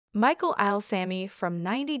Michael Alsami from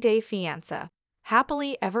 90 Day Fiance,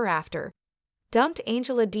 happily ever after, dumped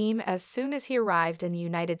Angela Deem as soon as he arrived in the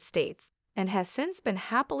United States and has since been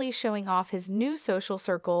happily showing off his new social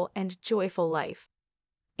circle and joyful life.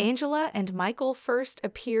 Angela and Michael first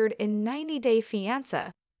appeared in 90 Day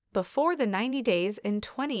Fiance before the 90 days in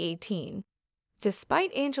 2018.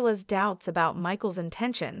 Despite Angela's doubts about Michael's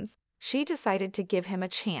intentions, she decided to give him a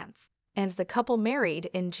chance, and the couple married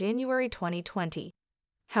in January 2020.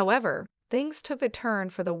 However, things took a turn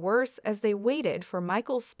for the worse as they waited for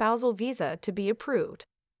Michael's spousal visa to be approved.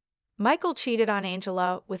 Michael cheated on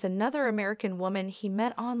Angela with another American woman he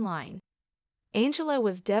met online. Angela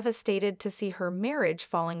was devastated to see her marriage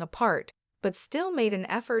falling apart, but still made an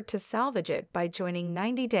effort to salvage it by joining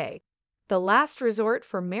 90 Day, the last resort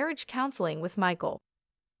for marriage counseling with Michael.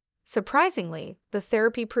 Surprisingly, the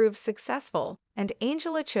therapy proved successful, and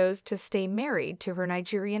Angela chose to stay married to her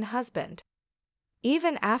Nigerian husband.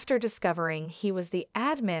 Even after discovering he was the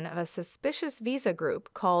admin of a suspicious visa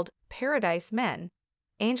group called Paradise Men,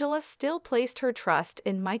 Angela still placed her trust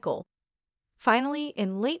in Michael. Finally,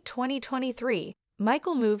 in late 2023,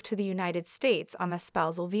 Michael moved to the United States on a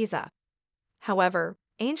spousal visa. However,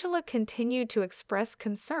 Angela continued to express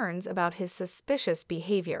concerns about his suspicious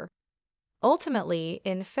behavior. Ultimately,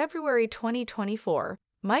 in February 2024,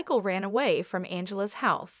 Michael ran away from Angela's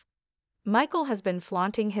house. Michael has been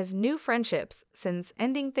flaunting his new friendships since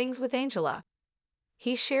ending things with Angela.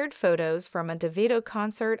 He shared photos from a Davido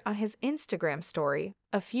concert on his Instagram story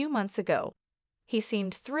a few months ago. He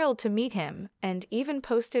seemed thrilled to meet him and even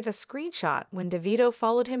posted a screenshot when Davido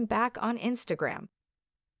followed him back on Instagram.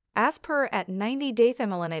 As per at 90 Day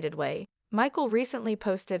Eliminated Way, Michael recently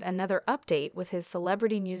posted another update with his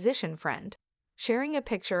celebrity musician friend, sharing a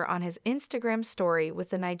picture on his Instagram story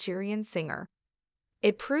with the Nigerian singer.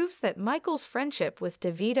 It proves that Michael's friendship with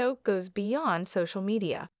Davido goes beyond social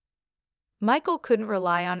media. Michael couldn't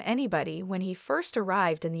rely on anybody when he first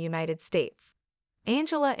arrived in the United States.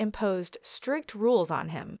 Angela imposed strict rules on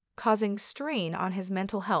him, causing strain on his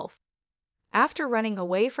mental health. After running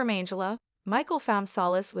away from Angela, Michael found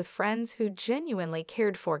solace with friends who genuinely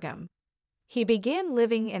cared for him. He began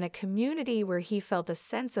living in a community where he felt a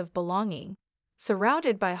sense of belonging,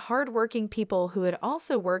 surrounded by hardworking people who had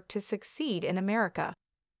also worked to succeed in America.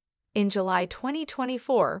 In July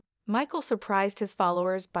 2024, Michael surprised his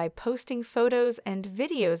followers by posting photos and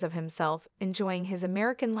videos of himself enjoying his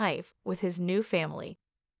American life with his new family.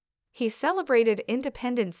 He celebrated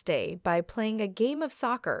Independence Day by playing a game of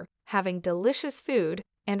soccer, having delicious food,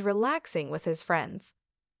 and relaxing with his friends.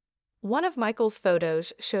 One of Michael's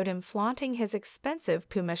photos showed him flaunting his expensive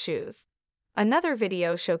Puma shoes. Another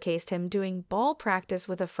video showcased him doing ball practice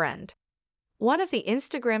with a friend. One of the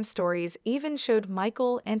Instagram stories even showed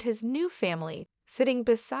Michael and his new family sitting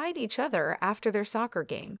beside each other after their soccer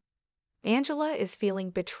game. Angela is feeling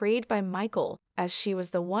betrayed by Michael as she was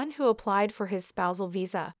the one who applied for his spousal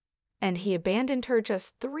visa, and he abandoned her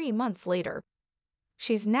just 3 months later.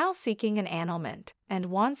 She's now seeking an annulment and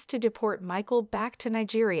wants to deport Michael back to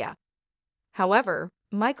Nigeria. However,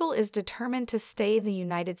 Michael is determined to stay in the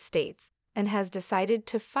United States and has decided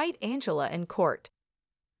to fight Angela in court.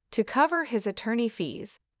 To cover his attorney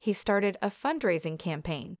fees, he started a fundraising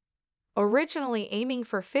campaign. Originally aiming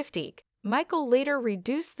for $50,000, Michael later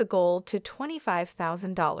reduced the goal to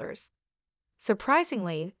 $25,000.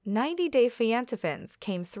 Surprisingly, 90 Day Fiance fans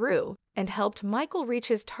came through and helped Michael reach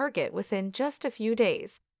his target within just a few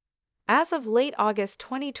days. As of late August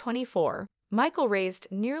 2024, Michael raised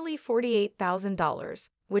nearly $48,000,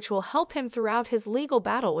 which will help him throughout his legal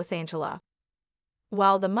battle with Angela.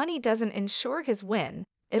 While the money doesn't ensure his win,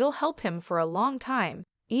 it'll help him for a long time,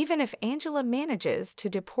 even if Angela manages to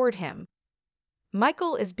deport him.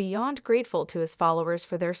 Michael is beyond grateful to his followers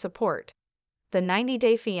for their support. The 90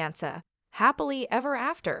 Day Fiance, happily ever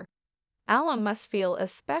after. Alan must feel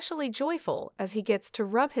especially joyful as he gets to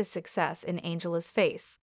rub his success in Angela's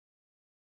face.